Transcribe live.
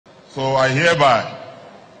So I hereby,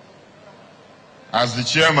 as the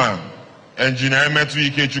chairman, Engineer Emetu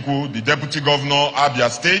Ikechukwu, the Deputy Governor, Abia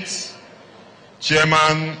State,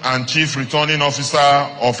 Chairman and Chief Returning Officer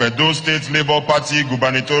of Edo State Labour Party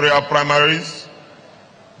gubernatorial primaries,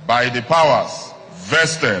 by the powers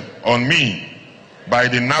vested on me by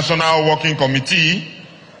the National Working Committee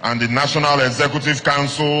and the National Executive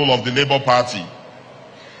Council of the Labour Party,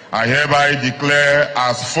 I hereby declare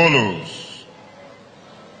as follows.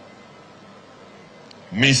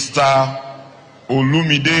 Mr.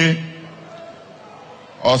 Olumide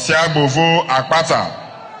Osiagbovo Akpata,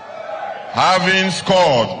 having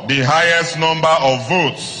scored the highest number of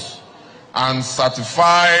votes and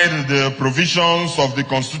certified the provisions of the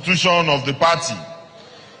Constitution of the party,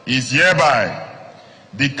 is hereby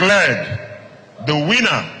declared the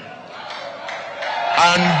winner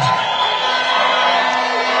and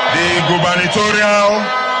the gubernatorial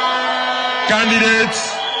candidate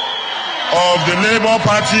of the Labour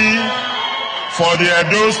Party for the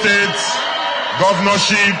Edo State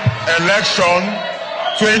Governorship election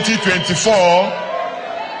 2024,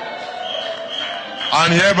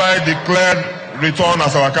 and hereby declared return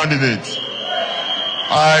as our candidate.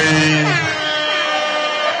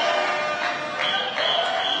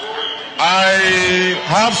 I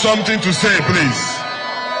have something to say, please.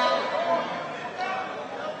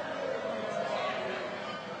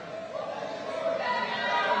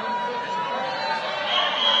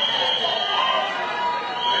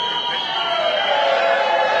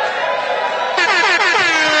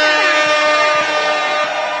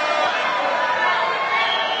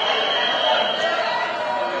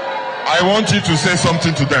 I want you to say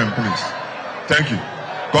something to them, please. Thank you.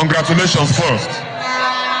 Congratulations first.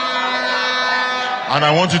 And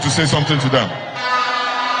I want you to say something to them.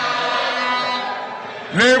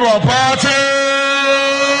 Labour Party!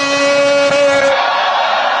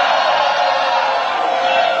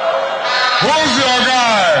 Who's your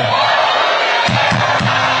guy?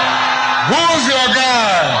 Who's your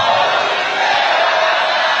guy?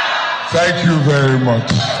 Thank you very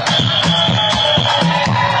much.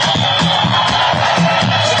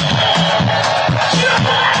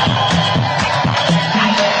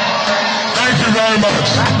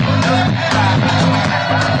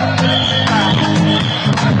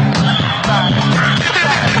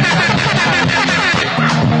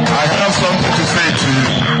 I have something to say to you.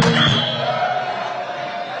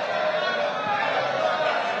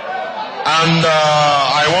 And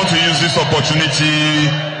I want to use this opportunity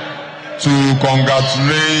to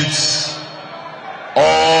congratulate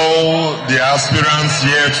all the aspirants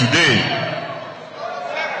here today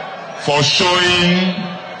for showing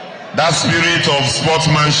that spirit of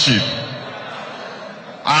sportsmanship.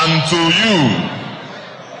 And to you,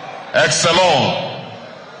 Excellent,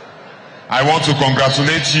 I want to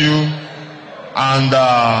congratulate you and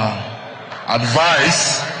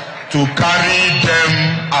advise to carry them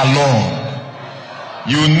along.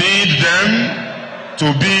 You need them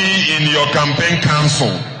to be in your campaign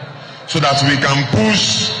council so that we can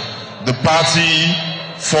push the party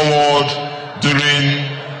forward during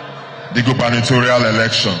the gubernatorial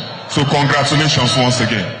election. So congratulations once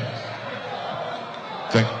again.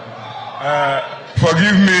 Thank you.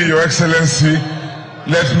 Forgive me, Your Excellency.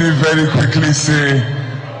 Let me very quickly say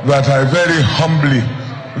that I very humbly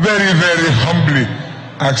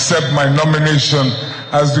accept my nomination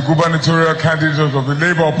as the gubernatorial candidate of the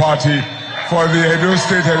Labour Party for the Edo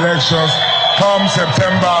State elections come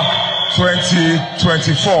September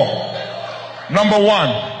 2024. Number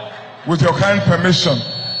one, with your kind permission,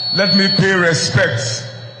 let me pay respects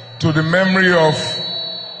to the memory of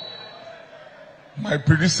my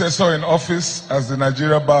predecessor in office as the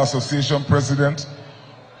Nigeria Bar Association president,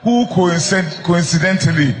 who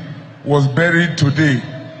coincidentally was buried today.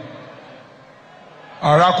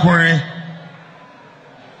 Arakunrin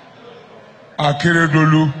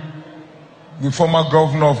Akeredolu, the former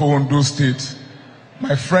governor of Ondo State,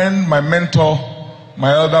 my friend, my mentor,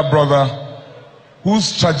 my elder brother,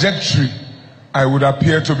 whose trajectory I would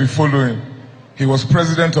appear to be following. He was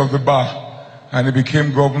president of the bar and he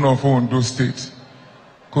became governor of Ondo State.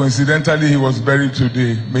 Coincidentally, he was buried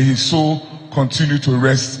today. May his soul continue to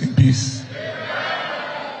rest in peace.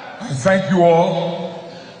 I thank you all,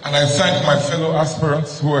 and I thank my fellow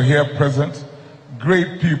aspirants who are here present.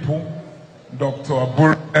 Great people, Dr.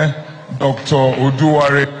 Abure, Dr.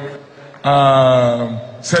 Oduware,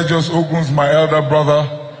 Sergius Oguns, my elder brother,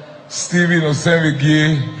 Stephen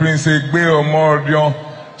Osenvigie, Prince Egbe Omordion,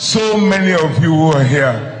 so many of you who are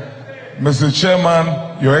here. Mr. Chairman,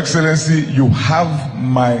 Your Excellency, you have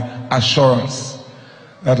my assurance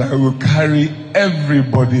that I will carry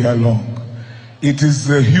everybody along. It is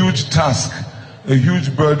a huge task, a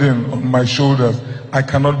huge burden on my shoulders. I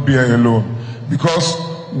cannot bear alone because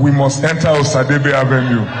we must enter Osadebe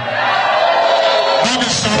Avenue.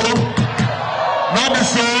 Not be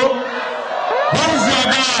so.